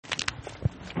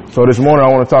So this morning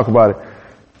I want to talk about it.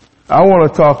 I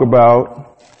want to talk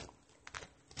about,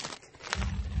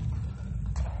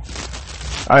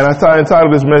 and I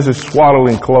entitled this message,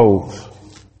 Swaddling Clothes.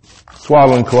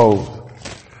 Swaddling Clothes.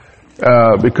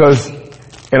 Because,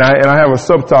 and I have a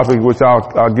subtopic which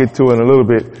I'll get to in a little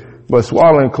bit, but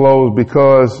swaddling clothes,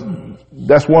 because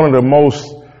that's one of the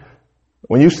most,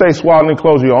 when you say swaddling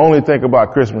clothes, you only think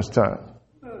about Christmas time.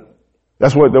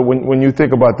 That's what, when you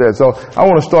think about that. So I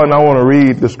want to start and I want to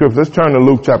read the scripture. Let's turn to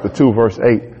Luke chapter 2, verse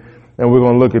 8, and we're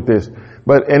going to look at this.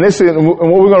 But, and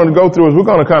what we're going to go through is we're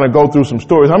going to kind of go through some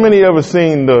stories. How many ever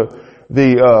seen the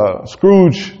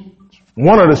Scrooge,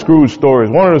 one of the Scrooge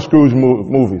stories, one of the Scrooge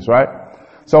movies, right?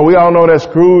 So we all know that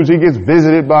Scrooge, he gets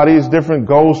visited by these different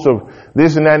ghosts of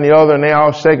this and that and the other, and they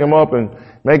all shake him up and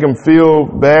make him feel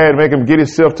bad, make him get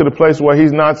himself to the place where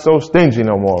he's not so stingy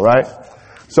no more, right?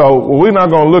 So we're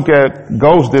not going to look at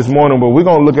ghosts this morning, but we're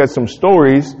going to look at some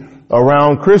stories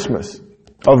around Christmas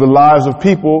of the lives of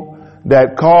people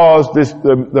that caused this,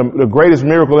 the greatest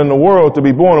miracle in the world to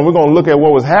be born. And we're going to look at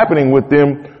what was happening with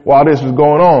them while this was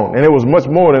going on. And it was much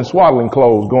more than swaddling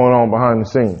clothes going on behind the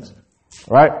scenes,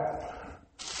 right?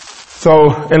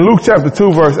 So in Luke chapter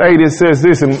 2, verse 8, it says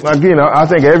this, and again, I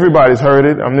think everybody's heard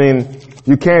it. I mean,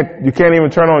 you can't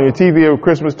even turn on your TV at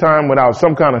Christmas time without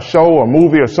some kind of show or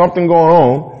movie or something going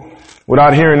on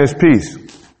without hearing this piece.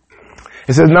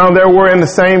 It says, now there were in the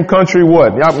same country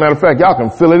what? Matter of fact, y'all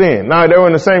can fill it in. Now there were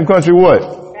in the same country what?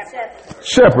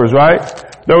 Shepherds, right?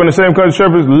 They were in the same country,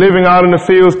 shepherds living out in the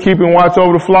fields, keeping watch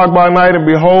over the flock by night, and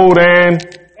behold, and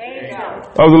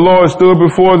of the Lord stood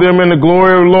before them, and the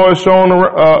glory of the Lord shone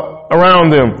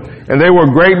around them. And they were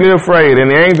greatly afraid.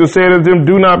 And the angel said to them,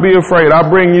 do not be afraid. I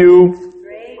bring you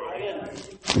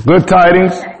good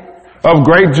tidings of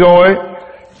great joy,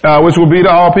 which will be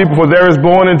to all people. For there is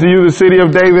born unto you the city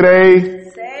of David a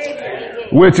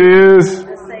Savior, which is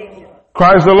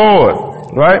Christ the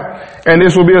Lord. Right? And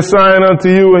this will be a sign unto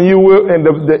you, and you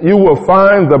will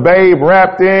find the babe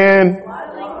wrapped in,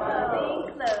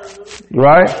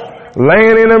 right?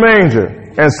 Laying in a manger.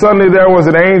 And suddenly there was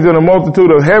an angel and a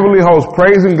multitude of heavenly hosts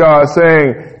praising God,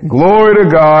 saying, glory to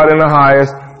God in the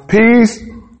highest, peace,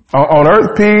 on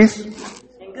earth peace. And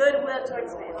goodwill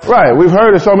towards men. Right. We've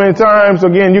heard it so many times.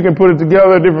 Again, you can put it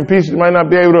together, different pieces. You might not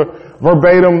be able to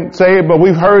verbatim say it, but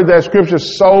we've heard that scripture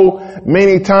so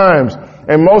many times.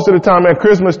 And most of the time at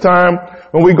Christmas time,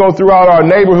 when we go throughout our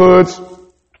neighborhoods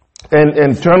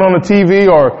and turn on the TV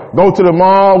or go to the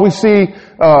mall, we see,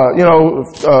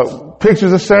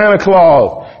 pictures of Santa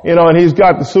Claus, and he's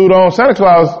got the suit on. Santa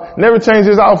Claus never changed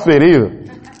his outfit either.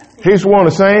 He's worn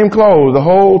the same clothes the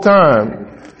whole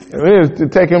time. It is to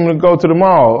take him to go to the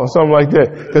mall or something like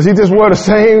that. Cause he just wore the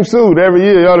same suit every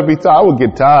year. You ought to be tired. I would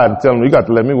get tired and tell him, you got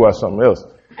to let me wear something else.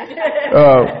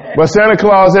 But Santa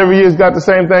Claus every year's got the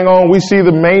same thing on. We see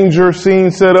the manger scene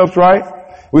setups, right?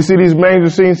 We see these manger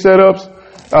scene setups.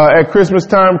 At Christmas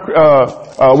time,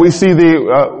 we see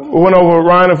went over at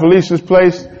Ryan and Felicia's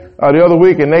place the other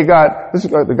week, and they got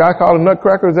the guy called a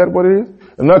Nutcracker. Is that what it is?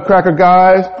 The Nutcracker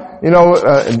guys.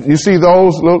 You see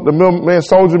those the milkmen,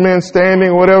 soldier men standing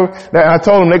or whatever. I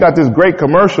told them they got this great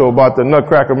commercial about the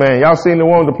Nutcracker man. Y'all seen the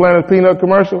one with the Planet Peanut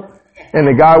commercial? And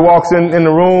the guy walks in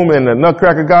the room, and the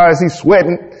Nutcracker guy, he's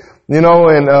sweating,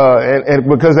 and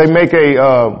because they make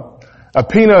a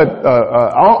peanut,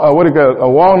 a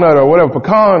walnut or whatever,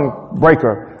 pecan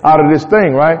breaker out of this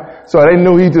thing, right? So they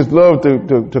knew he just loved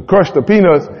to crush the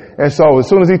peanuts. And so as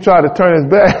soon as he tried to turn his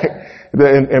back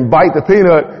and bite the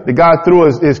peanut, the guy threw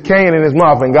his cane in his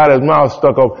mouth and got his mouth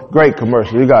stuck up. Great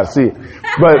commercial. You gotta see it.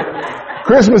 But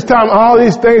Christmas time, all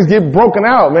these things get broken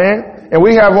out, man. And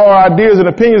we have our ideas and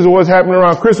opinions of what's happening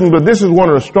around Christmas, but this is one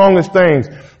of the strongest things.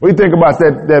 We think about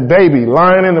that baby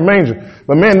lying in the manger.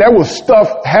 But man, there was stuff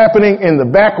happening in the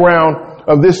background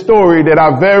of this story that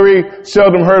I very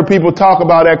seldom heard people talk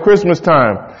about at Christmas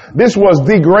time. This was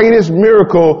the greatest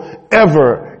miracle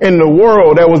ever in the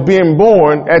world that was being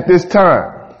born at this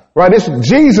time. Right?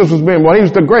 Jesus was being born. He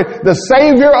was the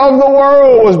Savior of the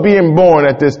world was being born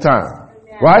at this time.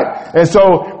 Right? And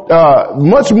so,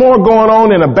 much more going on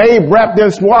than a babe wrapped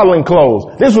in swaddling clothes.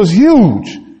 This was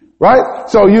huge. Right?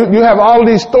 So you have all of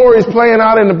these stories playing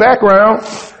out in the background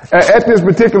at this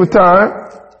particular time.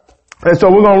 And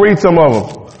so we're going to read some of them.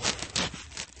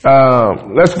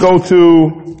 Let's go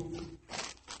to,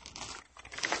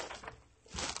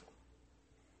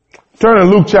 turn to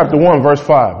Luke chapter 1 verse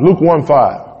 5. Luke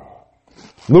 1:5.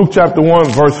 Luke chapter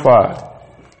 1 verse 5.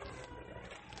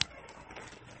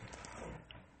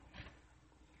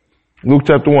 Luke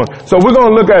chapter 1. So we're going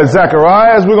to look at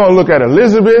Zacharias. We're going to look at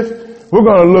Elizabeth. We're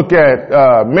going to look at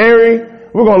Mary.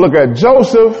 We're going to look at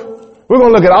Joseph. We're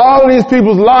going to look at all of these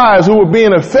people's lives who were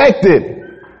being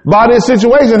affected by this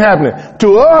situation happening.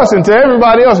 To us and to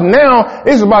everybody else now,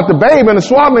 it's about the babe in the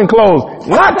swaddling clothes.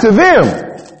 Not to them.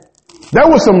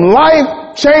 There was some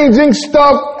life-changing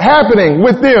stuff happening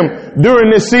with them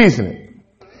during this season.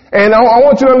 And I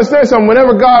want you to understand something.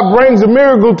 Whenever God brings a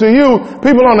miracle to you,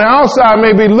 people on the outside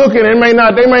may be looking and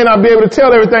they may not be able to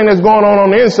tell everything that's going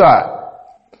on the inside.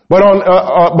 But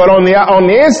on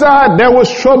the inside, there was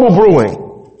trouble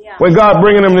brewing when God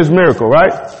bringing them this miracle,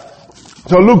 right?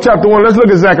 So Luke chapter 1, let's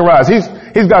look at Zacharias. He's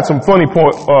got some funny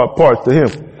parts to him.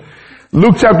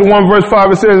 Luke chapter 1 verse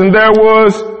 5, it says, and there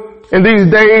was in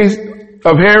these days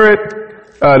of Herod,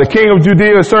 the king of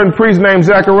Judea, a certain priest named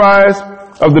Zacharias,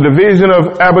 of the division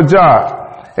of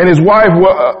Abijah. And his wife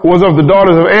was of the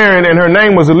daughters of Aaron, and her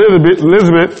name was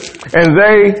Elizabeth, and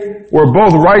they were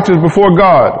both righteous before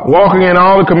God, walking in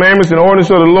all the commandments and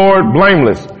ordinances of the Lord,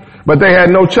 blameless. But they had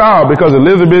no child, because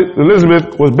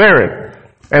Elizabeth was barren,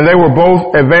 and they were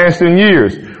both advanced in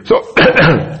years. So,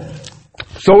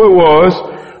 so it was,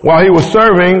 while he was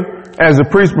serving as a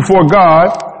priest before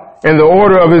God, in the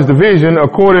order of his division,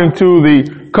 according to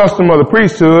the custom of the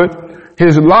priesthood,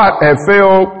 his lot had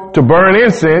failed to burn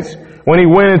incense when he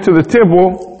went into the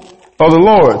temple of the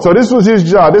Lord. So this was his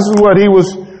job. This is what he was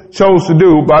chose to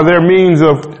do by their means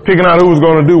of picking out who was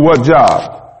going to do what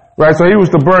job. Right? So he was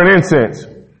to burn incense.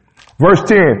 Verse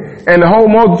 10. And the whole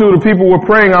multitude of people were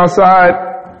praying outside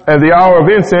at the hour of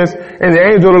incense, and the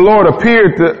angel of the Lord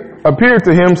appeared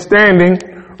to him standing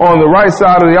on the right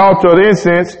side of the altar of the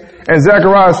incense. And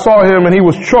Zacharias saw him, and he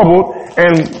was troubled,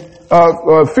 and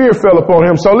fear fell upon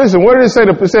him. So listen, what did it say?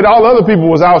 It said all other people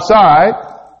was outside,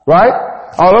 right?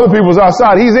 All other people was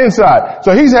outside. He's inside.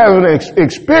 So he's having an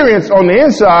experience on the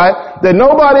inside that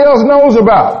nobody else knows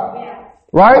about.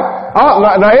 Right?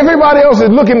 Now everybody else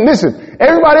is looking, listen,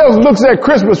 everybody else looks at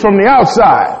Christmas from the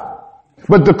outside.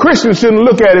 But the Christian shouldn't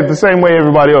look at it the same way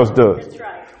everybody else does.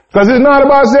 Because it's not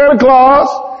about Santa Claus.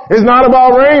 It's not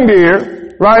about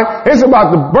reindeer. Right? It's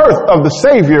about the birth of the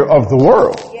Savior of the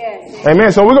world.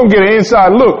 Amen. So we're going to get an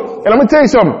inside look. And let me tell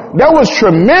you something. There was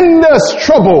tremendous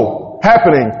trouble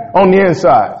happening on the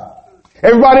inside.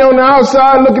 Everybody on the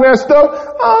outside looking at stuff.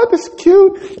 Oh, this is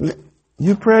cute.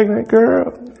 You pregnant,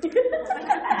 girl?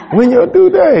 When your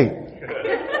due date?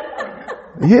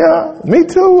 Yeah, me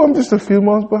too. I'm just a few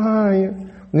months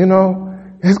behind you. You know,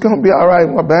 it's going to be all right.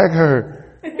 My back hurt.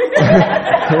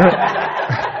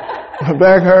 My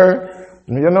back hurt.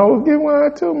 You know, get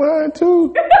mine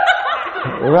too.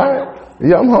 Right?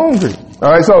 Yeah, I'm hungry. All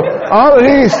right, so all of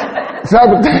these type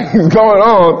of things going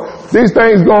on,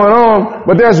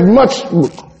 but there's much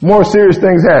more serious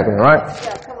things happening, right?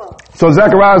 Yeah, come on. So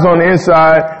Zechariah's on the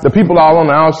inside, the people all on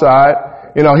the outside.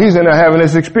 You know, he's in there having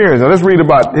this experience. Now let's read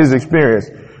about his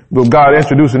experience with God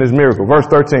introducing his miracle. Verse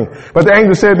 13. But the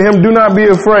angel said to him, do not be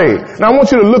afraid. Now I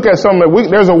want you to look at something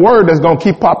there's a word that's going to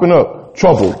keep popping up.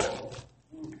 Troubled.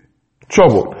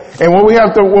 And what we're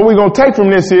going to take from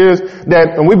this is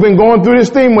that, and we've been going through this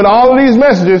theme with all of these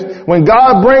messages, when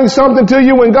God brings something to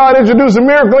you, when God introduces a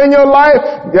miracle in your life,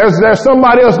 there's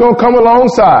somebody else going to come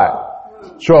alongside.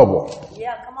 Trouble.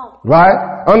 Yeah, come on. Right?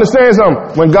 Understand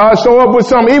something. When God show up with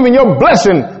something, even your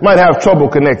blessing might have trouble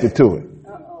connected to it.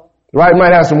 Right?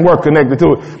 Might have some work connected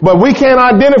to it. But we can't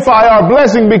identify our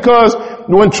blessing because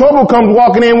when trouble comes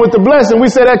walking in with the blessing, we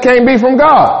say that can't be from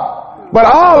God. But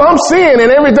all I'm seeing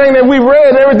and everything that we've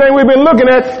read and everything we've been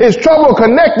looking at is trouble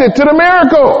connected to the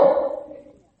miracle.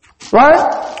 Right?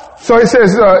 So he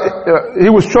says,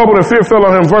 he was troubled and fear fell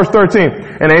on him. Verse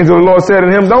 13. And the angel of the Lord said to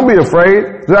him, don't be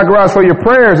afraid. Zacharias, for your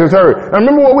prayers is heard. Now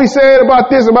remember what we said about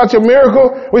this, about your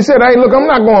miracle? We said, hey, look, I'm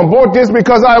not going to abort this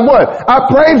because I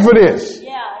prayed for this.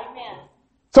 Yeah, amen.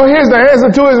 So here's the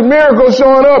answer to his miracle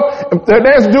showing up. The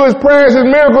answer to his prayers, his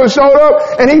miracle showed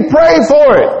up, and he prayed for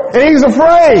it. And he's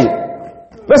afraid.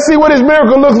 Let's see what his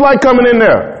miracle looks like coming in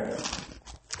there.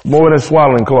 More than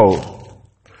swaddling clothes.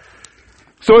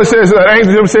 So it says, the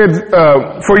angel said,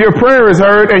 for your prayer is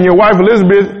heard, and your wife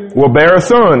Elizabeth will bear a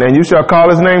son, and you shall call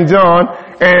his name John,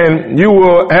 and you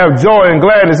will have joy and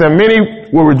gladness, and many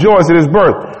will rejoice at his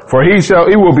birth. For he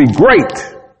will be great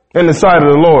in the sight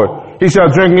of the Lord. He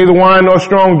shall drink neither wine nor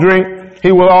strong drink.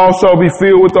 He will also be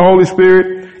filled with the Holy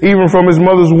Spirit, even from his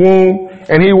mother's womb.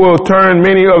 And he will turn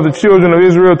many of the children of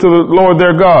Israel to the Lord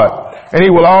their God. And he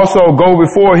will also go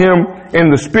before him in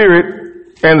the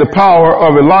spirit and the power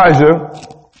of Elijah,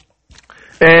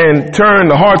 and turn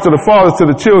the hearts of the fathers to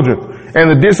the children,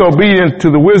 and the disobedient to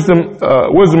the wisdom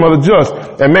of the just,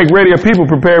 and make ready a people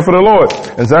prepared for the Lord.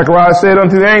 And Zacharias said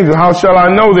unto the angel, how shall I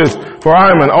know this? For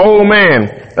I am an old man,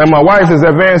 and my wife is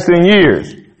advanced in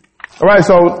years. All right,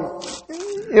 so,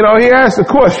 he asked the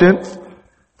question,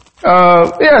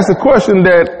 It's a question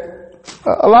that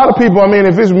a lot of people, I mean,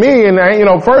 if it's me and,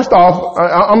 first off,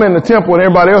 I'm in the temple and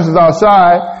everybody else is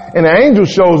outside and the angel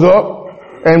shows up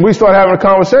and we start having a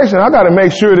conversation, I got to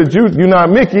make sure that you're not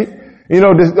Mickey,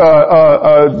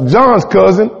 John's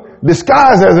cousin,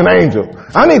 disguised as an angel.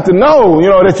 I need to know,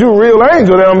 that you're a real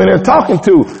angel that I'm in there talking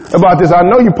to about this. I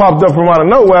know you popped up from out of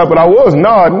nowhere, but I was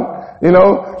nodding, and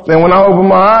when I opened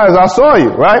my eyes, I saw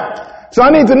you, right? So I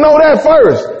need to know that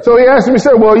first. So he asked me,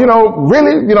 said, well,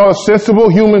 really, a sensible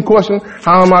human question.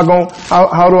 How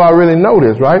do I really know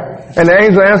this, right? And the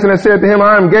angel answered and said to him,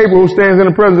 I am Gabriel who stands in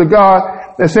the presence of God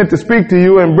and sent to speak to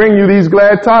you and bring you these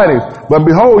glad tidings. But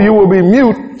behold, you will be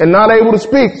mute and not able to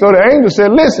speak. So the angel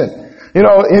said, listen,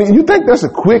 and you think that's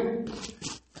a quick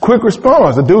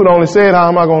response. The dude only said, how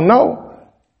am I going to know?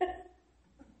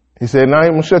 He said, now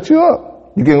I'm going to shut you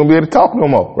up. You ain't going to be able to talk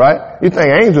no more, right? You think,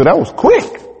 angel, that was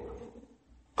quick.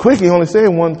 He only said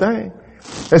one thing.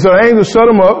 And so the angel shut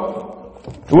him up.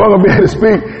 He wasn't going to be able to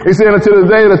speak. He said, until the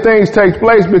day the things take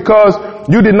place, because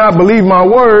you did not believe my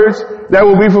words, that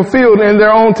will be fulfilled in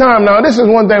their own time. Now, this is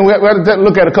one thing we have to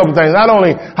look at a couple things. Not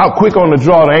only how quick on the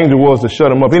draw the angel was to shut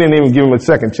him up. He didn't even give him a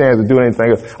second chance to do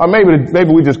anything else. Or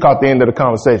maybe we just caught the end of the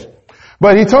conversation.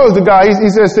 But he tells the guy, he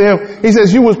says to him,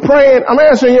 you was praying, I'm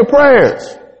answering your prayers.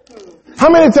 How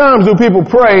many times do people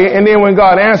pray and then when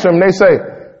God answers them, they say,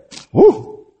 whoo,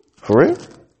 for real?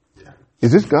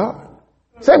 Is this God?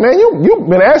 Say, man, you've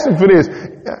been asking for this.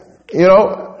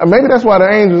 Maybe that's why the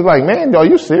angel's like, man, are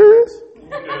you serious?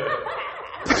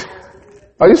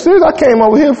 Are you serious? I came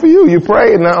over here for you. You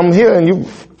prayed and now I'm here and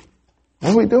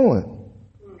what are we doing?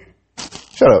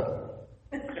 Shut up.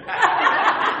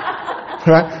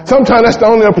 Right? Sometimes that's the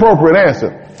only appropriate answer.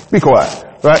 Be quiet.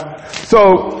 Right?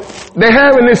 So they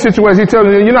have in this situation, he tells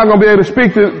them, you're not going to be able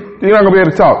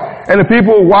to talk. And the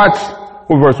people watch.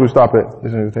 What verse we stop at?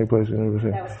 This is take place. That was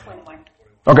 21.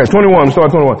 Okay, 21.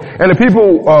 Start 21. And the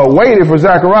people waited for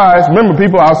Zacharias. Remember,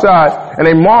 people outside, and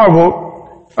they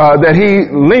marveled that he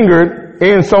lingered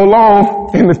in so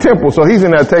long in the temple. So he's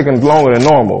in there taking longer than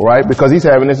normal, right? Because he's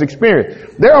having this experience.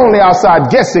 They're only outside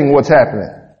guessing what's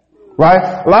happening,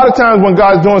 right? A lot of times when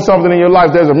God's doing something in your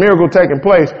life, there's a miracle taking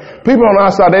place. People on the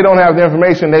outside, they don't have the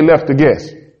information. They left to guess.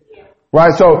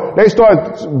 Right? So they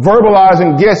start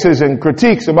verbalizing guesses and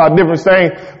critiques about different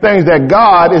things that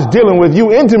God is dealing with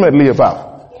you intimately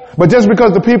about. But just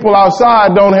because the people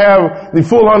outside don't have the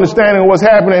full understanding of what's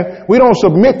happening, we don't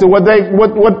submit to what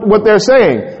they're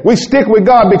saying. We stick with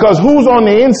God because who's on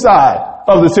the inside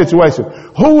of the situation?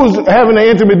 Who's having the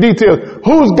intimate details?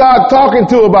 Who's God talking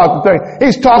to about the thing?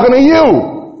 He's talking to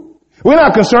you. We're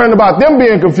not concerned about them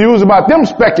being confused, about them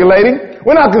speculating.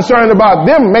 We're not concerned about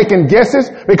them making guesses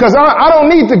because I don't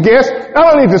need to guess. I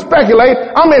don't need to speculate.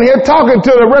 I'm in here talking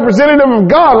to the representative of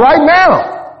God right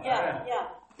now. Yeah.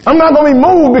 I'm not going to be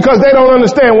moved because they don't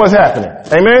understand what's happening.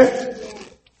 Amen?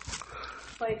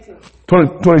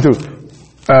 22.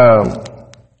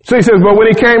 So he says, but when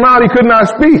he came out, he could not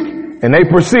speak. And they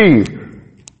perceived.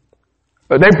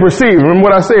 Remember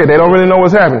what I said. They don't really know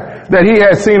what's happening. That he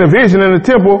had seen a vision in the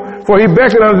temple, for he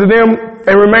beckoned unto them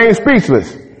and remained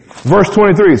speechless. Verse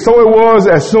 23. So it was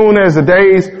as soon as the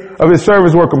days of his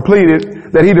service were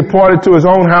completed that he departed to his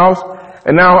own house.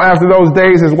 And now after those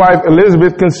days, his wife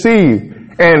Elizabeth conceived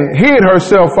and hid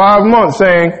herself 5 months,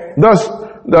 saying, thus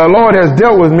the Lord has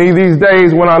dealt with me these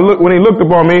days when he looked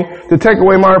upon me to take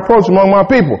away my reproach among my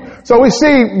people. So we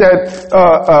see that,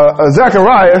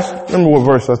 Zacharias, remember what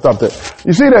verse I stopped at.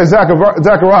 You see that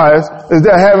Zacharias is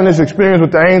there having this experience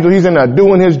with the angel. He's in there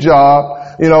doing his job.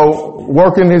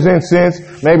 Working his incense,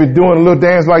 maybe doing a little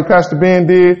dance like Pastor Ben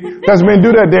did. Pastor Ben, do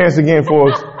that dance again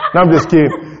for us. No, I'm just kidding.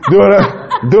 Doing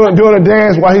a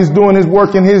dance while he's doing his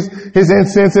work in his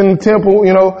incense in the temple,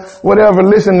 whatever,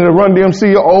 listening to Run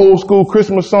DMC old school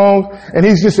Christmas songs, and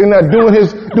he's just in there doing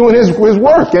his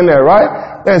work in there,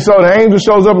 right? And so the angel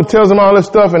shows up and tells him all this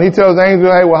stuff, and he tells the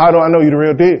angel, hey, well, how do I know you're the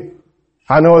real deal?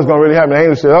 I know it's gonna really happen. The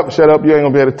angel said, shut up, you ain't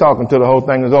gonna be able to talk until the whole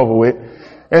thing is over with.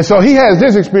 And so he has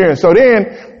this experience. So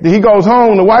then he goes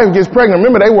home, the wife gets pregnant.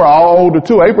 Remember, they were all older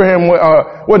too. Abraham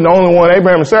wasn't the only one.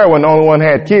 Abraham and Sarah wasn't the only one who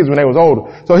had kids when they was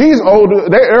older. So he's older.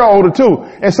 They're older too.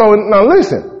 And so now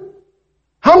listen,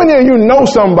 how many of you know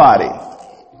somebody,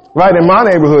 right? In my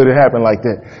neighborhood, it happened like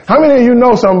that. How many of you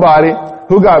know somebody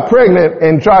who got pregnant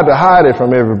and tried to hide it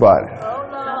from everybody? Oh,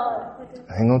 no.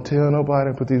 I ain't gonna tell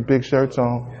nobody. Put these big shirts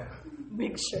on.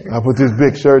 I put these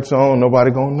big shirts on.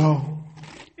 Nobody gonna know.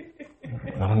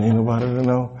 I don't need nobody to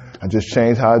know. I just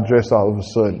changed how I dress all of a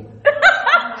sudden.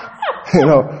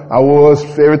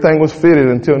 Everything was fitted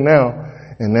until now.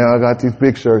 And now I got these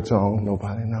big shirts on.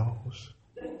 Nobody knows.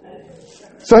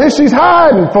 So here she's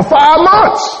hiding for 5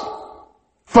 months.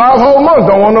 5 whole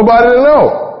months. Don't want nobody to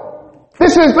know.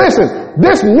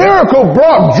 This miracle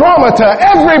brought drama to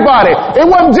everybody. It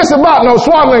wasn't just about no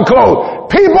swaddling clothes.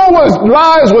 People's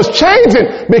lives was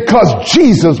changing because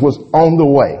Jesus was on the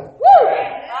way.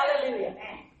 Hallelujah.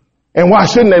 And why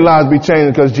shouldn't their lives be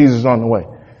changing because Jesus is on the way?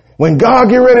 When God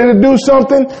get ready to do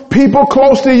something, people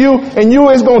close to you and you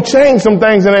is going to change some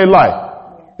things in their life.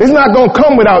 It's not going to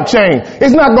come without change.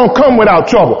 It's not going to come without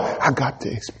trouble. I got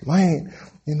to explain,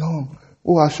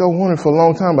 I sure wanted for a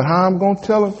long time, but how I'm going to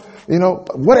tell him?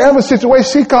 Whatever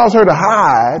situation, she caused her to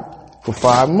hide for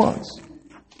 5 months.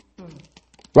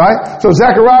 Right? So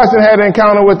Zacharias had an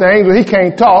encounter with the angel. He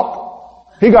can't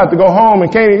talk. He got to go home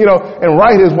and can't, and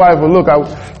write his wife a look.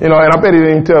 And I bet he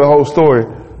didn't tell the whole story.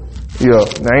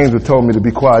 The angel told me to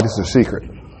be quiet. This is a secret.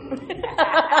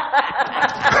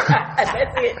 That's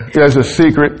it. There's a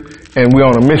secret, and we're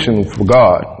on a mission for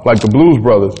God, like the Blues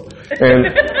Brothers. And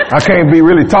I can't be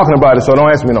really talking about it, so don't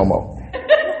ask me no more.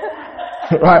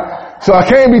 Right? So I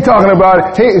can't be talking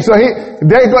about it.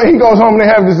 He goes home and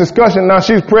they have this discussion. Now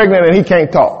she's pregnant and he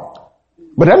can't talk.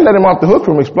 But that let him off the hook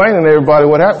from explaining to everybody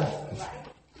what happened.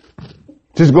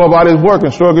 Just go about his work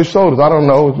and shrug his shoulders. I don't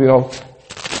know, it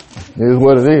is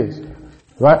what it is.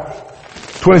 Right?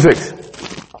 26.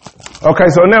 Okay,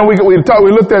 so now we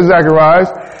looked at Zacharias.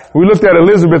 We looked at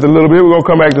Elizabeth a little bit. We're going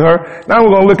to come back to her. Now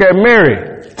we're going to look at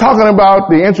Mary. Talking about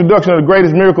the introduction of the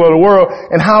greatest miracle of the world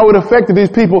and how it affected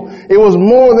these people. It was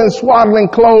more than swaddling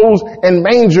clothes and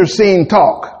manger scene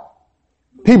talk.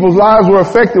 People's lives were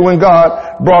affected when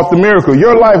God brought the miracle.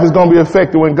 Your life is going to be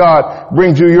affected when God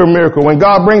brings you your miracle. When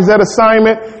God brings that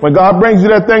assignment, when God brings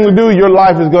you that thing to do, your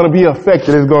life is going to be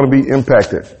affected. It's going to be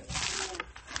impacted.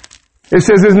 It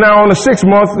says it's now on the 6th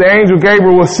month, the angel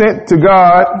Gabriel was sent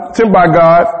by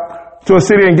God to a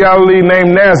city in Galilee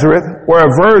named Nazareth, where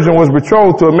a virgin was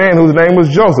betrothed to a man whose name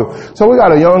was Joseph. So we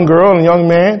got a young girl and a young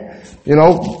man,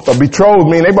 a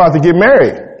betrothed mean they about to get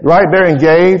married, right? They're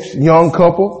engaged, young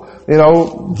couple,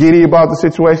 giddy about the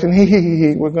situation.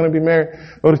 We're going to be married.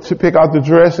 Go to pick out the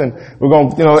dress and we're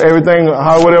going to, everything,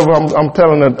 whatever. I'm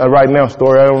telling a right now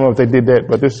story. I don't know if they did that,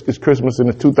 but this is Christmas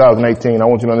in 2018. I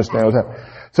want you to understand what's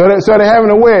happening. So they're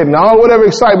having a wedding. Whatever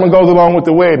excitement goes along with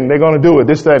the wedding, they're going to do it,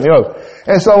 this, that, and the other.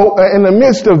 And so in the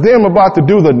midst of them about to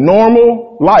do the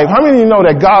normal life, how many of you know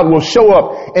that God will show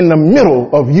up in the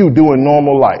middle of you doing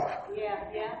normal life? Yeah.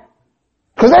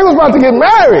 Because they was about to get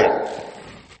married.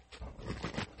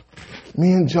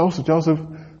 Me and Joe.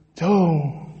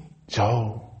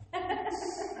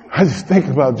 I just think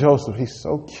about Joseph. He's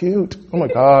so cute. Oh my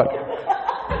God.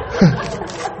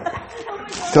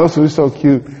 Joseph is so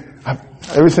cute.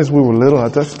 Ever since we were little, I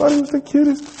just thought he was the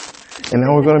cutest. And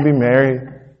now we're going to be married.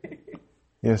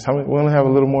 Yes, we only have a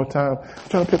little more time. I'm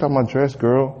trying to pick out my dress,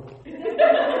 girl. You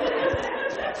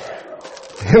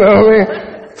know what I mean?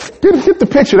 Get the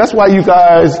picture. That's why you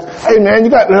guys, hey man,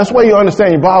 that's why you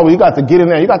understand your Bible. You got to get in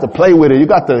there. You got to play with it. You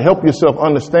got to help yourself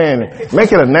understand it.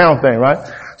 Make it a noun thing, right?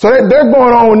 So they're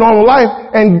going on with normal life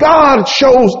and God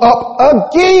shows up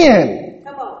again.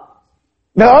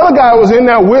 The other guy was in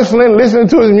there whistling,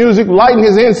 listening to his music, lighting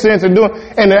his incense and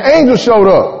the angel showed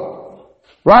up.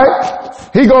 Right?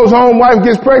 He goes home, wife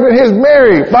gets pregnant, he's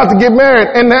married, about to get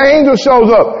married, and the angel shows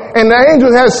up. And the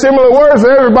angel has similar words for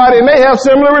everybody and they have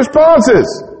similar responses.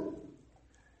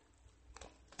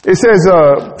 It says,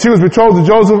 she was betrothed to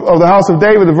Joseph of the house of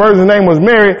David. The virgin's name was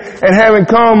Mary. And having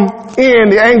come in,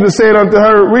 the angel said unto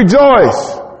her,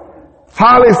 rejoice,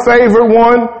 highly favored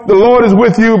one. The Lord is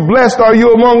with you. Blessed are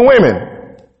you among women.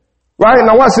 Right?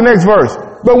 Now watch the next verse.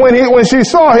 But when she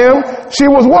saw him, she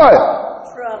was what?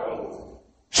 Troubled.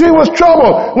 She was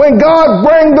troubled. When God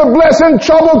brings the blessing,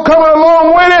 trouble coming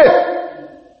along with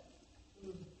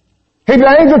it.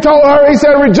 The angel told her, he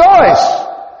said, rejoice.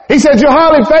 He said, you're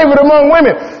highly favored among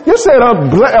women. You said, I'm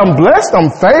blessed,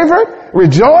 I'm favored,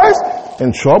 rejoice,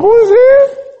 and trouble is here?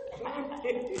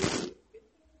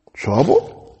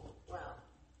 Trouble?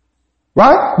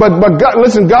 Right? But God,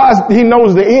 listen, God, He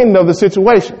knows the end of the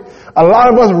situation. A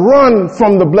lot of us run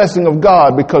from the blessing of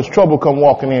God because trouble come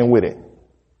walking in with it.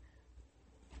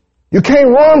 You can't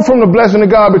run from the blessing of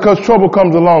God because trouble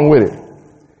comes along with it.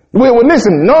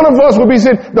 Listen, none of us would be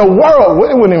saying, it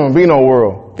wouldn't even be no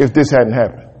world if this hadn't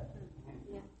happened.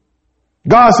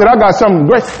 God said, I got something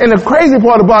great. And the crazy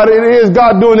part about it is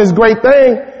God doing this great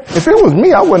thing. If it was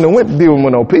me, I wouldn't have went to dealing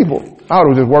with no people. I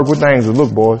would have just worked with the angels.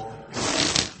 Look, boys.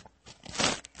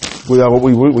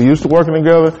 We used to working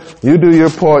together. You do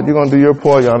your part. You're going to do your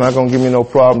part. Y'all not going to give me no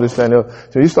problem. This, that, and the other.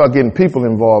 So you start getting people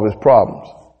involved, it's problems.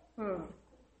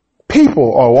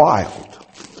 People are wild.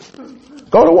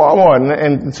 Go to Walmart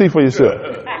and see for yourself.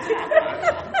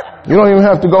 You don't even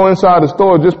have to go inside the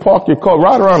store. Just park your car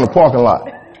right around the parking lot.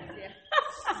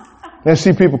 And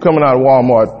see people coming out of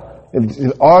Walmart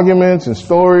in arguments and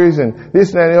stories and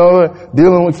this and that and the other,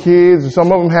 dealing with kids. And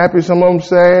some of them happy, some of them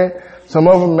sad, some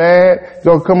of them mad.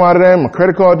 They'll come out of there. My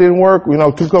credit card didn't work.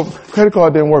 Credit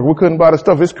card didn't work. We couldn't buy the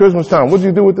stuff. It's Christmas time. What did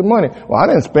you do with the money? Well, I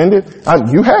didn't spend it.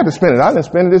 You had to spend it. I didn't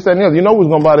spend it. This, that, and the other. You know who's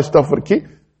going to buy this stuff for the kid?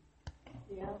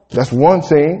 Yeah. That's one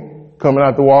scene coming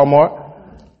out to Walmart.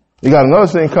 You got another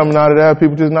scene coming out of there.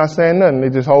 People just not saying nothing. They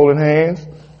just holding hands,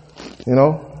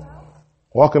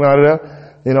 walking out of there,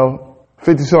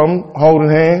 50-something, holding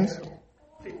hands.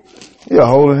 Yeah,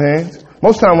 holding hands.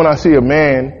 Most time when I see a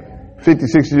man, 50,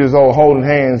 60 years old, holding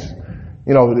hands,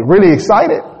 really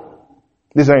excited,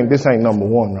 this ain't number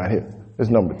one right here. This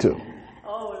is number two.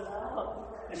 Oh,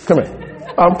 no. Come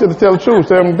here. I'm to tell the truth,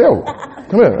 tell the devil.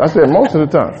 Come here. I said most of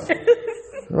the time.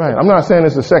 Right. I'm not saying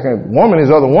it's the second woman, his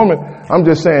other woman. I'm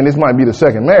just saying this might be the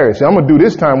second marriage. See, I'm going to do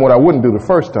this time what I wouldn't do the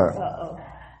first time.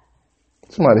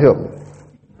 Somebody help me.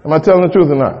 Am I telling the truth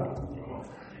or not?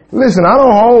 Listen, I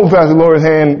don't hold Pastor Lori's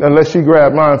hand unless she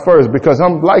grabbed mine first because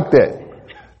I'm like that.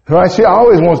 Right? She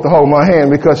always wants to hold my hand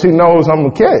because she knows I'm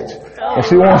the catch. And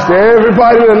she wants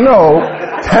everybody to know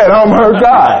that I'm her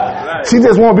guy. She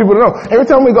just wants people to know. Every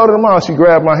time we go to the mall, she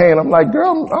grabs my hand. I'm like,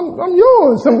 girl, I'm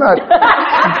yours. I'm not,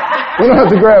 you don't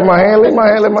have to grab my hand. Let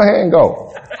my hand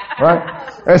go. Right?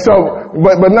 And so,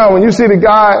 but now when you see the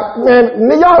guy, man,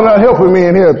 y'all not helping me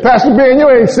in here. Pastor Ben, you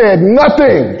ain't said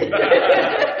nothing.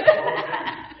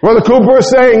 Brother Cooper is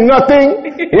saying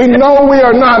nothing. We know we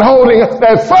are not holding.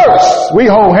 At first, we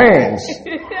hold hands.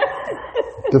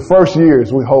 The first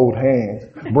years, we hold hands.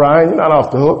 Brian, you're not off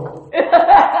the hook.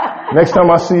 Next time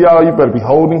I see y'all, you better be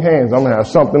holding hands. I'm going to have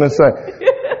something to say.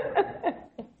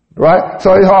 Right?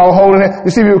 So they all holding hands.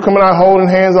 You see people coming out holding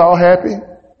hands all happy.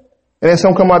 And then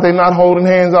some come out, they not holding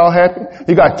hands all happy.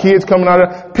 You got kids coming out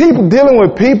there. People, dealing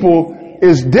with people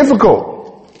is difficult.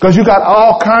 Because you got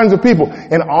all kinds of people,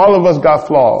 and all of us got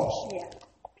flaws. Yeah.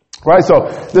 Right? So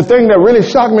the thing that really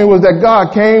shocked me was that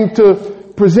God came to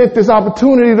present this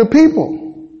opportunity to people.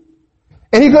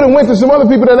 And he could have went to some other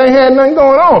people that ain't had nothing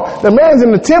going on. The man's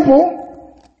in the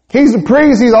temple. He's a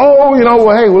priest. He's old. We thought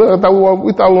we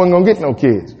wasn't going to get no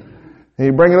kids. And he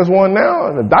bringing us one now,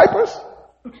 and the diapers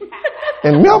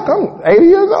and milk. I'm 80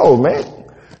 years old, man.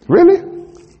 Really?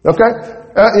 Okay.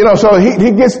 So he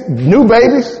gets new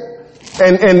babies.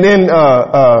 And then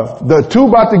the two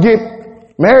about to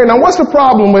get married. Now, what's the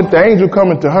problem with the angel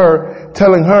coming to her,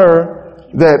 telling her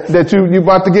that you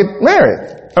about to get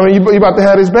married? I mean, you about to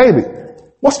have this baby.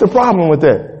 What's the problem with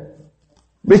that?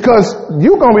 Because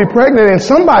you're going to be pregnant and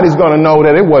somebody's going to know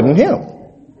that it wasn't him.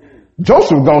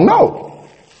 Joseph's going to know.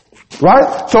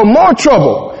 Right? So more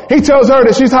trouble. He tells her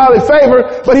that she's highly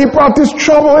favored, but he brought this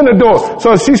trouble in the door.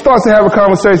 So she starts to have a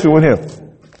conversation with him.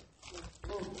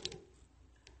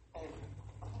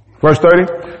 Verse 30.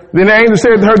 Then the angel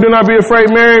said to her, do not be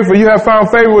afraid, Mary, for you have found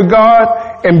favor with God,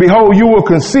 and behold, you will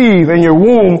conceive, and your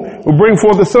womb will bring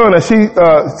forth a son, and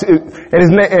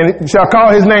and shall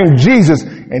call his name Jesus,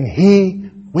 and he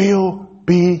will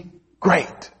be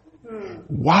great.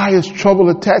 Why is trouble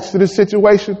attached to this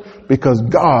situation? Because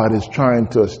God is trying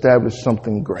to establish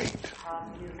something great.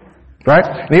 Right?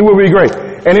 And he will be great.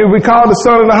 And he will be called the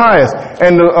Son of the Highest.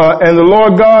 And the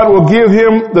Lord God will give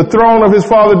him the throne of his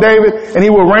father David, and he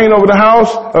will reign over the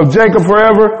house of Jacob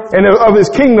forever, and of his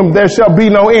kingdom there shall be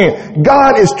no end.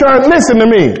 God is trying, listen to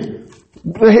me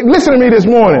this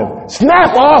morning.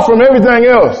 Snap off from everything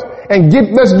else and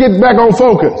let's get back on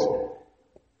focus.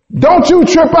 Don't you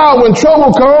trip out when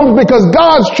trouble comes, because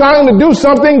God's trying to do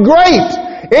something great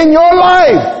in your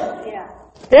life.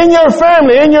 In your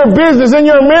family, in your business, in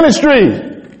your ministry.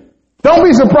 Don't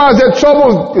be surprised that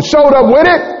trouble showed up with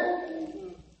it.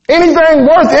 Anything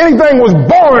worth anything was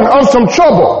born of some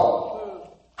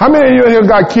trouble. How many of you in here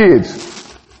got kids?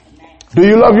 Do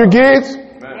you love your kids?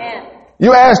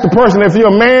 You ask the person, if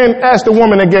you're a man, ask the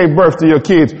woman that gave birth to your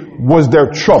kids, was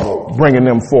there trouble bringing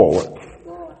them forward?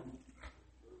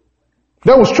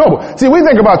 There was trouble. See, we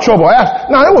think about trouble.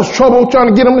 Now, there was trouble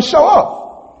trying to get them to show up.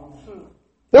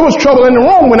 There was trouble in the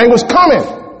room when they was coming.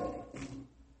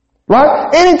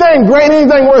 Right? Anything great,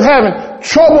 anything worth having,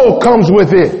 trouble comes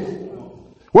with it.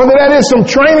 Whether that is some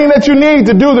training that you need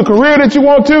to do the career that you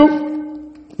want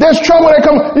to, there's trouble that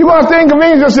comes. You're going to have to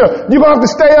inconvenience yourself. You're going to have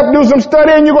to stay up, do some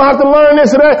studying. You're going to have to learn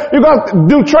this or that. You're going to have to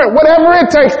do whatever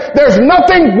it takes. There's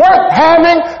nothing worth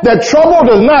having that trouble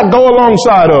does not go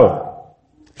alongside of.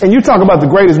 And you talk about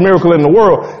the greatest miracle in the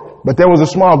world, but there was a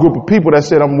small group of people that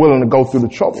said, I'm willing to go through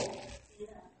the trouble.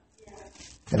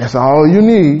 And that's all you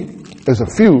need is a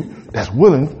few that's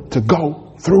willing to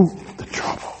go through the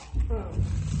trouble.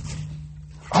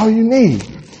 All you need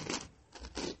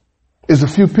is a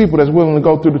few people that's willing to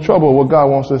go through the trouble of what God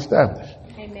wants to establish.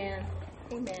 Amen.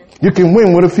 Amen. You can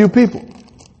win with a few people.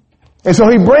 And so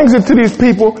he brings it to these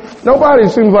people. Nobody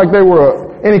seems like they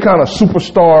were any kind of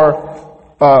superstar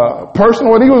person.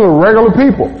 Well, these were regular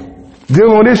people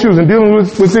dealing with issues and dealing with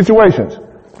situations.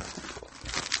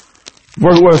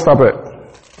 Where stop at?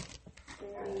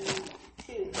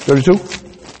 32?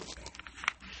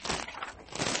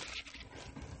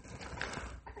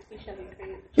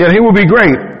 Yeah, he will be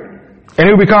great. And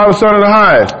he will be called the Son of the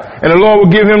Highest. And the Lord will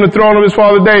give him the throne of his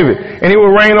father David. And he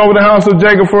will reign over the house of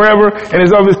Jacob forever. And as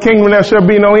of his kingdom there shall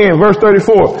be no end. Verse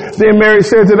 34. Then Mary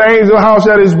said to the angel, how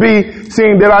shall this be,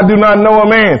 seeing that I do not know a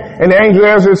man? And the angel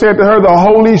answered and said to her, the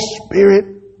Holy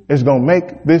Spirit is going to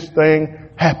make this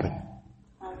thing happen.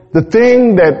 The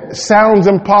thing that sounds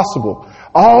impossible,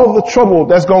 all the trouble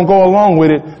that's going to go along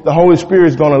with it, the Holy Spirit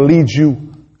is going to lead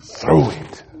you through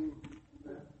it.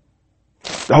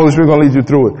 The Holy Spirit is going to lead you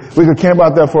through it. We could camp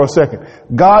out there for a second.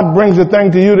 God brings a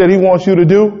thing to you that he wants you to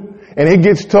do, and it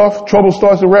gets tough. Trouble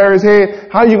starts to rear his head.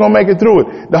 How are you going to make it through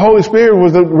it? The Holy Spirit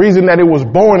was the reason that it was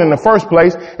born in the first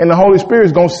place, and the Holy Spirit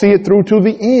is going to see it through to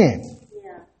the end.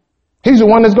 Yeah. He's the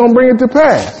one that's going to bring it to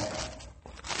pass.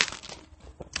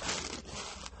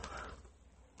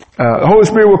 The Holy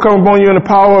Spirit will come upon you in the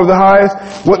power of the highest.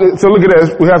 So look at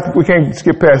that. We can't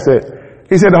skip past that.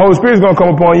 He said the Holy Spirit is going to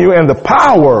come upon you and the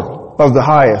power of the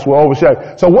highest will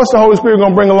overshadow. So what's the Holy Spirit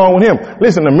going to bring along with him?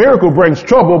 Listen, the miracle brings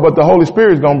trouble, but the Holy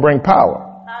Spirit is going to bring power.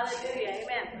 Hallelujah.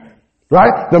 Amen.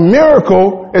 Right? The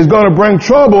miracle is going to bring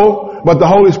trouble, but the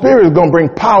Holy Spirit is going to bring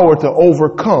power to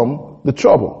overcome the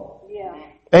trouble. Yeah.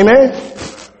 Amen?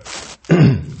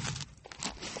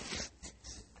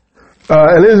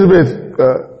 Elizabeth,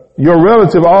 your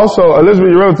relative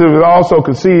has also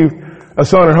conceived a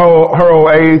son at her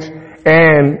old age,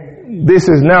 and this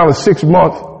is now the 6th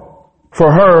month for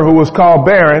her who was called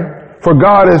barren. For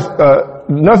God is,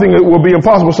 nothing will be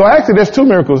impossible. So actually there's 2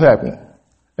 miracles happening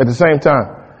at the same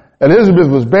time. Elizabeth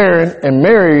was barren and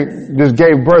Mary just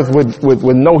gave birth with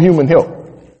no human help.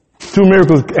 2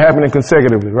 miracles happening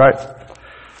consecutively, right?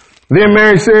 Then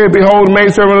Mary said, behold, the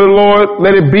maidservant of the Lord,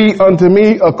 let it be unto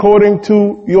me according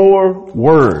to your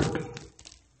word.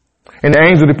 And the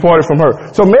angel departed from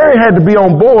her. So Mary had to be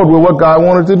on board with what God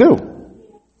wanted to do.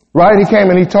 Right? He came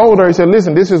and he told her, he said,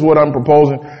 listen, this is what I'm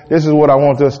proposing. This is what I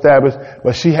want to establish.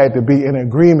 But she had to be in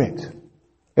agreement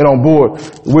and on board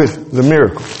with the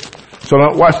miracle. So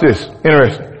now watch this.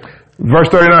 Interesting. Verse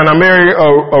 39. Now Mary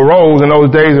arose in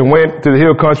those days and went to the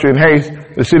hill country in haste,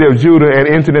 the city of Judah, and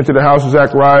entered into the house of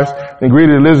Zacharias and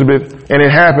greeted Elizabeth. And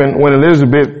it happened when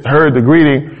Elizabeth heard the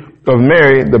greeting of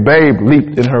Mary, the babe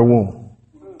leaped in her womb.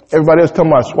 Everybody else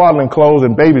talking about swaddling clothes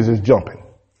and babies is jumping.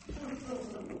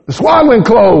 The swaddling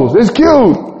clothes, it's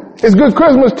cute. It's good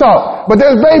Christmas talk. But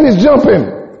there's babies jumping.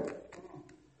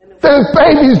 There's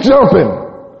babies jumping.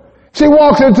 She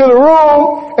walks into the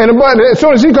room, and as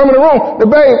soon as she comes in the room, the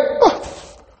baby,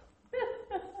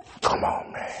 come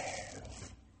on, man.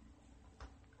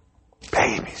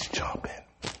 Baby's jumping.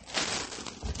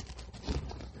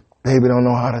 Baby don't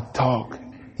know how to talk.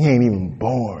 He ain't even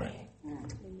born.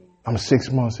 I'm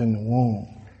 6 months in the womb.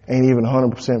 Ain't even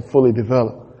 100% fully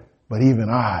developed. But even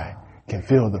I can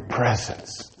feel the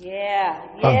presence of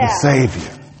the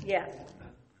Savior. Yeah.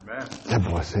 That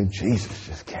boy said, Jesus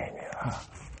just came in. Huh?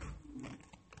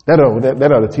 That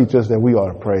ought to teach us that we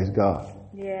ought to praise God.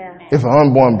 Yeah. If an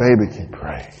unborn baby can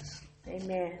praise.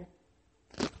 Amen.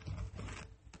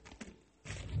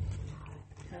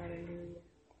 Hallelujah.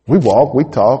 We walk, we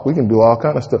talk, we can do all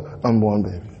kind of stuff. Unborn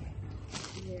baby.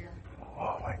 Yeah.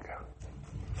 Oh my God.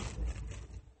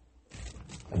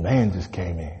 The man just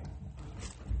came in.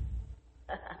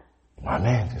 My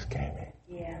man just came in.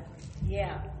 Yeah.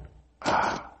 Yeah.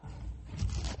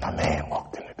 My man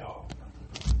walked in the door.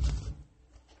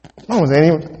 Mama's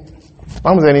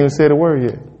ain't even said a word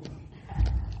yet.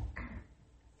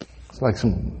 It's like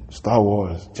some Star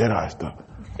Wars Jedi stuff.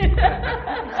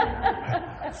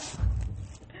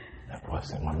 That boy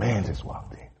said, my man just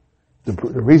walked in.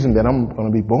 The reason that I'm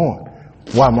going to be born,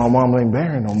 why my mom ain't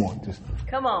barren no more. Just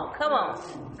come on.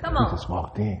 He just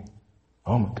walked in.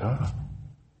 Oh my God.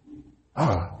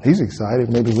 He's excited.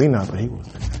 Maybe we not, but he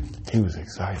was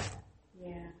excited.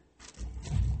 Yeah.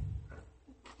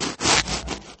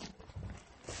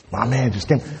 My man just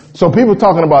came. So people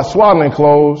talking about swaddling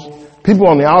clothes, people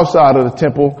on the outside of the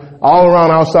temple, all around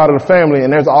outside of the family,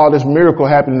 and there's all this miracle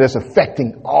happening that's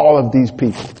affecting all of these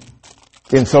people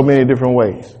in so many different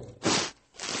ways.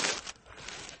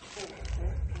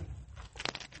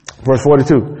 Verse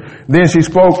 42. Then she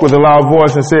spoke with a loud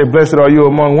voice and said, blessed are you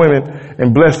among women,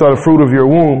 and blessed are the fruit of your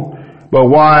womb. But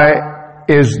why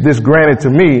is this granted to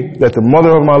me, that the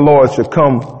mother of my Lord should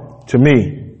come to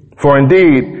me? For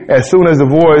indeed, as soon as the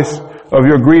voice of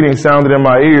your greeting sounded in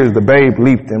my ears, the babe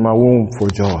leaped in my womb for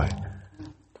joy.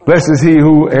 Blessed is he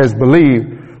who has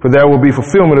believed, for there will be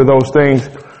fulfillment of those things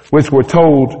which were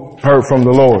told her from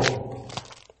the Lord.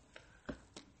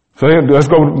 So here,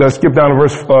 let's skip down to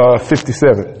verse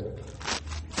 57.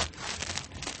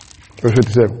 Verse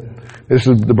 57. This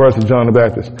is the birth of John the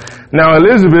Baptist. Now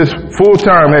Elizabeth's full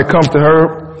time had come to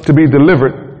her to be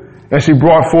delivered, and she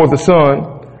brought forth a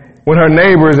son. When her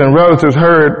neighbors and relatives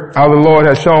heard how the Lord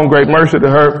had shown great mercy to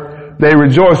her, they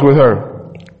rejoiced with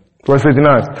her. Verse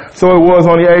 59. So it was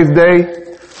on the 8th day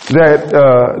that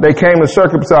they came to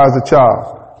circumcise the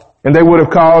child, and they would have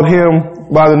called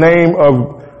him by the name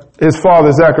of his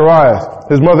father Zacharias.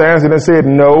 His mother answered and said,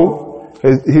 no,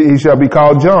 he shall be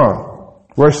called John.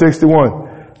 Verse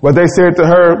 61. But they said to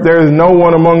her, there is no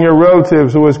one among your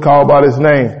relatives who is called by this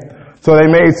name. So they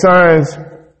made signs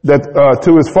that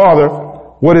to his father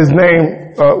what his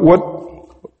name,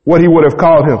 what he would have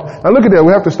called him. Now look at that.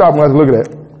 We have to stop and have to look at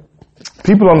that.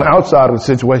 People on the outside of the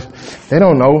situation, they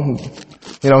don't know.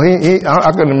 You know, I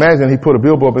can imagine he put a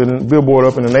billboard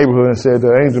up in the neighborhood and said,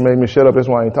 the angel made me shut up. That's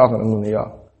why I ain't talking to none of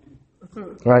y'all.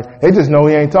 Right? They just know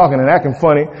he ain't talking and acting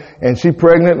funny, and she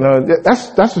pregnant.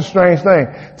 That's a strange thing.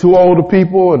 Two older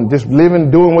people and just living,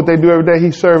 doing what they do every day.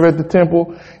 He served at the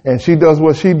temple, and she does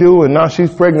what she do, and now she's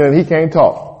pregnant and he can't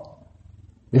talk.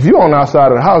 If you're on the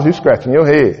outside of the house, you're scratching your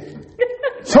head.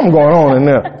 Something going on in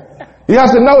there. You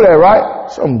have to know that, right?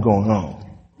 Something's going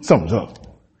on. Something's up.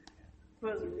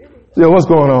 Yeah, what's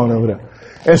going on over there?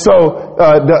 And so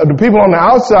the people on the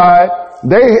outside,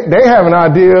 they have an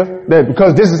idea that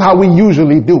because this is how we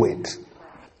usually do it.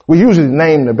 We usually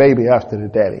name the baby after the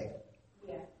daddy.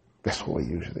 That's what we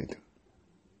usually do.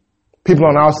 People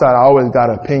on the outside always got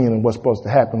an opinion of what's supposed to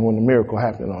happen when the miracle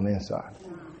happened on the inside.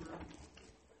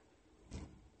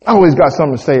 I always got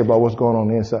something to say about what's going on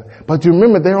the inside. But you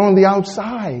remember, they're on the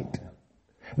outside.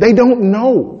 They don't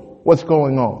know what's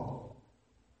going on.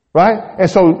 Right? And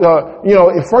so,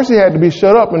 at first he had to be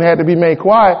shut up and had to be made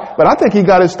quiet, but I think he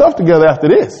got his stuff together after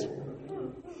this.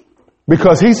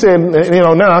 Because he said,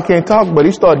 now I can't talk, but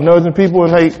he started nudging people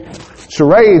and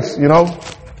charades,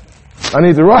 I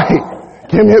need to write.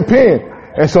 Give me a pen.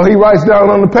 And so he writes down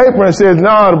on the paper and says,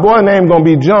 the boy name gonna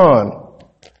be John.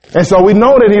 And so we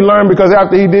know that he learned because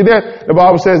after he did that, the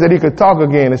Bible says that he could talk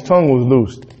again. His tongue was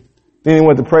loosed. Then he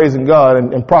went to praising God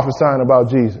and prophesying about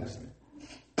Jesus.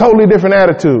 Totally different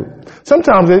attitude.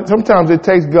 Sometimes it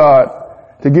takes God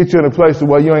to get you in a place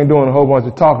where you ain't doing a whole bunch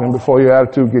of talking before your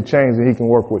attitude gets changed and he can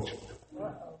work with you.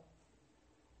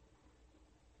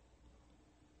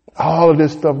 All of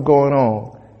this stuff going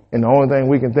on, and the only thing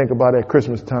we can think about at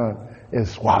Christmas time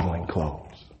is swaddling clothes.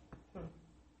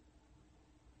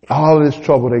 All of this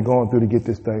trouble they're going through to get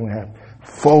this thing to happen.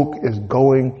 Folk is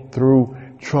going through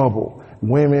trouble.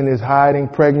 Women is hiding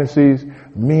pregnancies.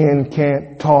 Men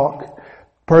can't talk.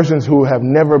 Persons who have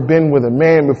never been with a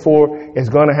man before is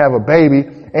going to have a baby.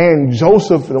 And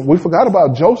Joseph, we forgot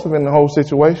about Joseph in the whole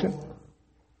situation.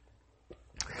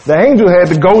 The angel had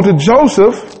to go to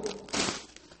Joseph.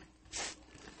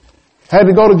 Had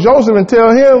to go to Joseph and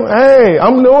tell him, hey,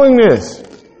 I'm doing this.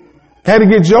 Had to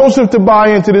get Joseph to buy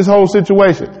into this whole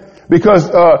situation. Because,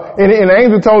 and the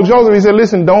angel told Joseph, he said,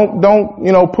 listen, don't,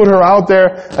 put her out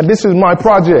there. This is my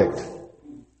project.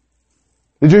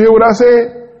 Did you hear what I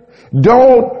said?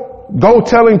 Don't go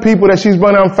telling people that she's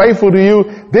been unfaithful to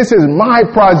you. This is my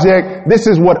project. This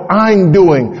is what I'm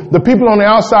doing. The people on the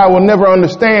outside will never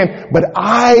understand, but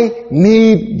I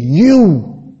need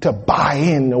you to buy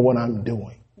into what I'm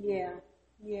doing.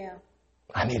 Yeah.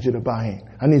 I need you to buy in.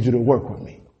 I need you to work with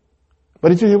me. But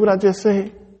did you hear what I just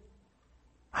said?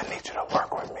 I need you to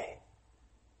work with me.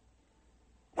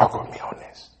 Work with me on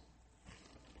this.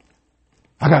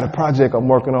 I got a project I'm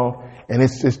working on, and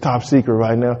it's top secret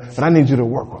right now, but I need you to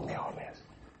work with me on this.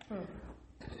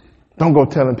 Don't go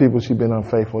telling people she's been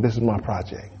unfaithful. This is my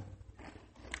project.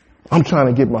 I'm trying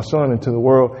to get my son into the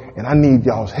world, and I need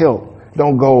y'all's help.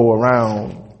 Don't go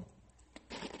around.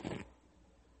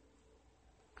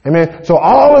 Amen. So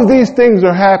all of these things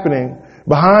are happening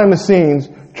behind the scenes,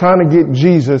 trying to get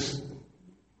Jesus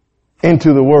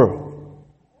into the world.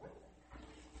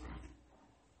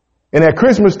 And at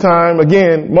Christmas time,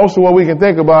 again, most of what we can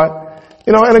think about,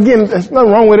 and again, there's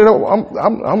nothing wrong with it.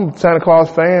 I'm a Santa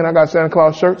Claus fan. I got Santa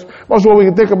Claus shirts. Most of what we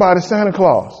can think about is Santa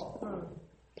Claus.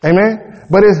 Amen.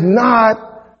 But it's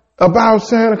not about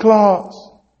Santa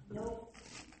Claus.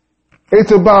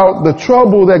 It's about the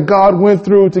trouble that God went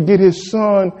through to get his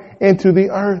son into the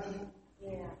earth.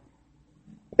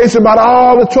 It's about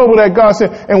all the trouble that God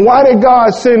sent. And why did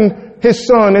God send his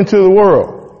son into the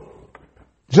world?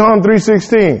 John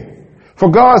 3:16. For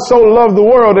God so loved the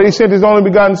world that he sent his only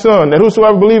begotten son, that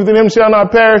whosoever believeth in him shall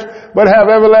not perish, but have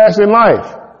everlasting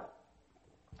life.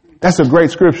 That's a great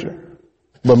scripture.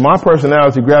 But my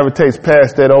personality gravitates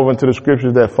past that over into the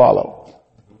scriptures that follow.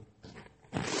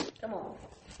 Come on.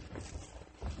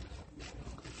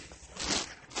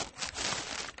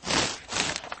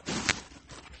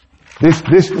 This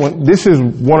is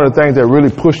one of the things that really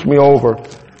pushed me over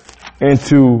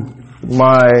into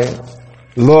my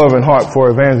love and heart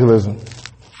for evangelism.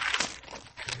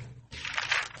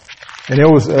 And it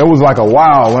was like a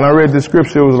wow. When I read this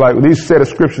scripture, it was like, these set of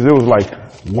scriptures, it was like,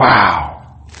 wow.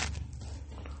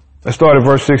 Let's start at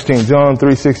verse 16. John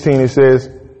 3:16, it says,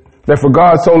 that for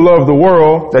God so loved the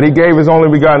world that he gave his only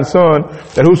begotten son,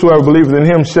 that whosoever believeth in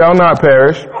him shall not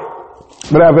perish,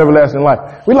 but have everlasting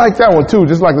life. We like that one too,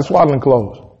 just like the swaddling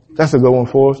clothes. That's a good one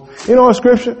for us. You know what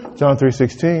scripture? John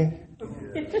 3:16.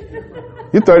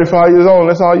 You're 35 years old and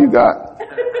that's all you got.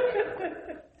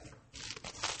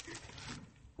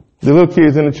 The little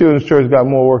kids in the children's church got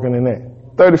more working than that.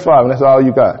 35 and that's all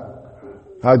you got.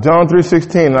 John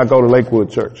 3:16 and I go to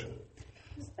Lakewood Church.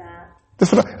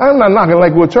 I'm not knocking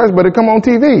Lakewood Church, but it come on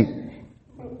TV. Even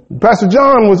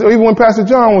when Pastor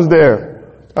John was there,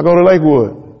 I go to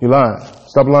Lakewood. You lying.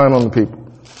 Stop lying on the people.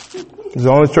 It's the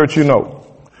only church you know.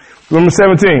 Verse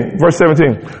 17.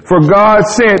 For God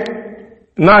sent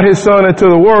not his son into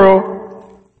the world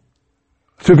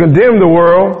to condemn the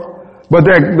world, but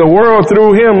that the world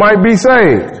through him might be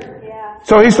saved. Yeah.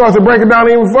 So he starts to break it down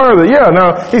even further. Yeah,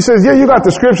 now he says, yeah, you got the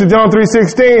scripture, John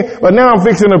 3:16, but now I'm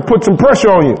fixing to put some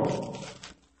pressure on you.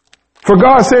 For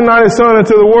God sent not his son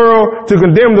into the world to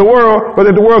condemn the world, but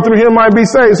that the world through him might be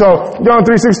saved. So John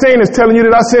 3:16 is telling you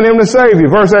that I sent him to save you.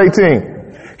 Verse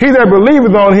 18. He that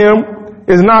believeth on him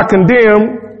is not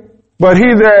condemned, but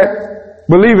he that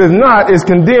believeth not is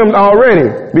condemned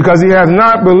already, because he has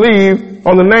not believed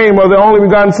on the name of the only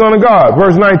begotten Son of God.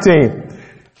 Verse 19.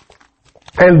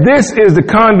 And this is the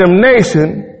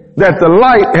condemnation, that the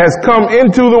light has come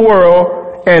into the world,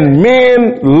 and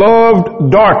men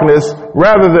loved darkness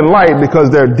rather than light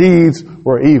because their deeds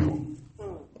were evil.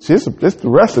 See, it's the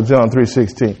rest of John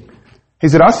 3:16. He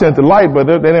said, I sent the light, but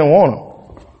they didn't want him.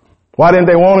 Why didn't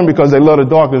they want him? Because they love the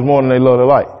darkness more than they love the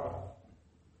light.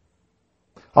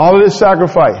 All of this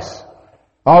sacrifice,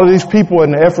 all of these people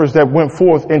and the efforts that went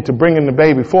forth into bringing the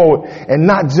baby forward. And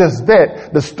not just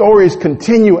that, the stories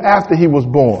continue after he was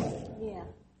born.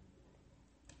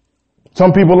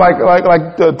 Some people like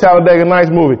the Talladega Nights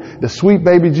movie, the sweet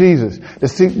baby Jesus.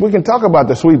 We can talk about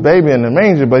the sweet baby in the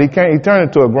manger, but he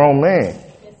turned into a grown man.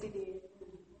 Yes, he did.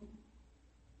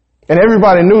 And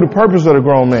everybody knew the purpose of the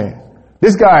grown man.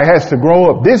 This guy has to grow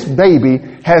up. This baby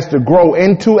has to grow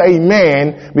into a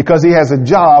man because he has a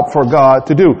job for God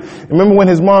to do. Remember when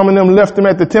his mom and them left him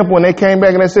at the temple and they came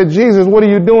back and they said, Jesus, what are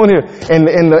you doing here? And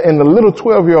the little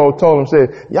 12-year-old told him,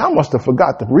 said, y'all must have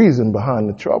forgot the reason behind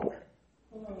the trouble.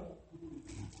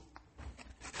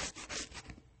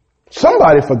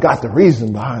 Somebody forgot the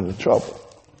reason behind the trouble.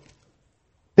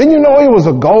 Didn't you know it was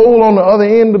a goal on the other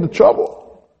end of the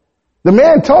trouble? The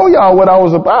man told y'all what I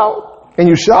was about, and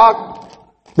you shocked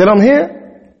that I'm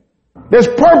here? There's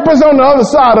purpose on the other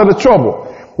side of the trouble.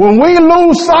 When we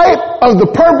lose sight of the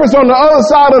purpose on the other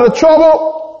side of the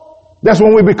trouble, that's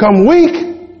when we become weak.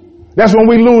 That's when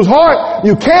we lose heart.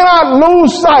 You cannot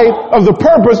lose sight of the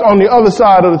purpose on the other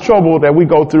side of the trouble that we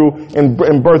go through in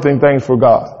birthing things for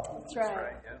God. That's right.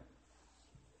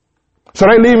 So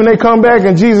they leave and they come back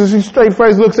and Jesus, he straight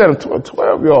face looks at him,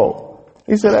 12-year-old.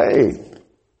 He said, hey,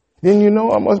 didn't you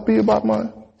know I must be about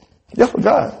mine? You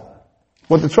forgot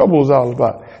what the trouble was all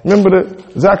about. Remember the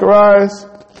Zacharias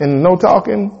and no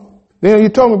talking? Then you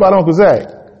told me about Uncle Zach.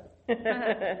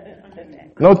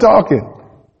 No talking.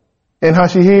 And how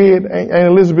she hid, Aunt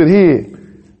Elizabeth hid.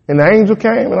 And the angel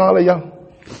came and all of y'all.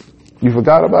 You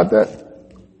forgot about that?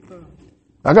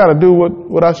 I got to do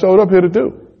what I showed up here to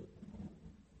do.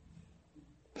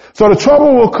 So the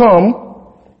trouble will come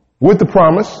with the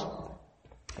promise,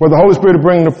 where the Holy Spirit will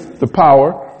bring the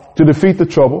power to defeat the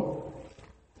trouble.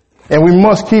 And we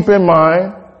must keep in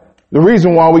mind the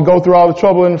reason why we go through all the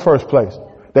trouble in the first place,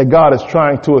 that God is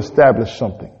trying to establish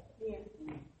something.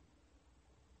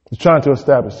 He's trying to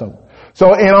establish something.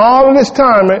 So in all of this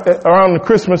time around the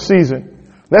Christmas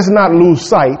season, let's not lose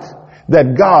sight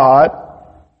that God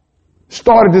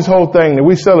started this whole thing that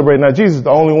we celebrate. Now, Jesus is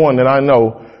the only one that I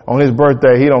know on his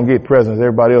birthday, he don't get presents.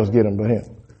 Everybody else get them but him.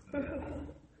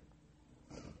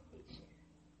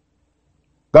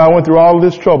 God went through all of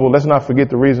this trouble. Let's not forget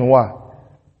the reason why.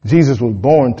 Jesus was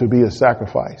born to be a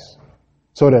sacrifice.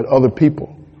 so that other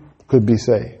people could be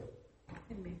saved.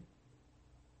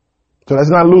 So let's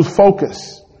not lose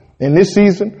focus in this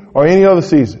season or any other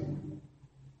season.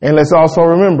 And let's also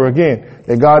remember again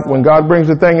that when God brings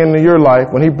a thing into your life,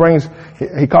 when He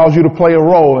calls you to play a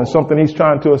role in something He's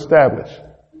trying to establish,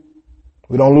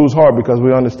 we don't lose heart because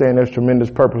we understand there's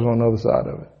tremendous purpose on the other side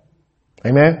of it.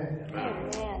 Amen?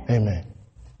 Amen.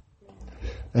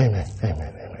 Amen.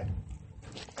 Amen. Amen.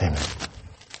 Amen.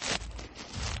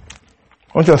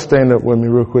 Why don't y'all stand up with me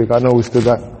real quick? I know we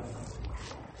got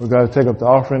to take up the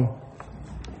offering.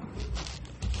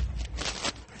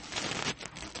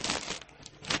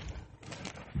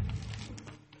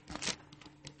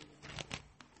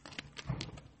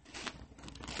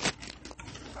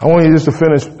 I want you just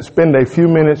to spend a few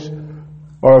minutes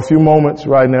or a few moments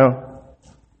right now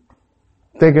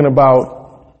thinking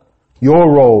about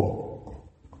your role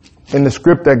in the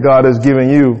script that God has given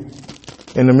you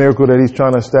in the miracle that He's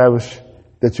trying to establish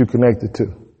that you're connected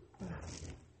to.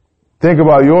 Think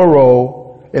about your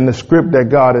role in the script that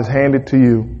God has handed to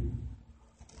you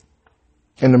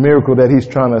in the miracle that He's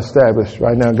trying to establish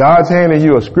right now. God's handed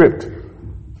you a script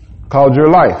called your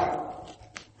life.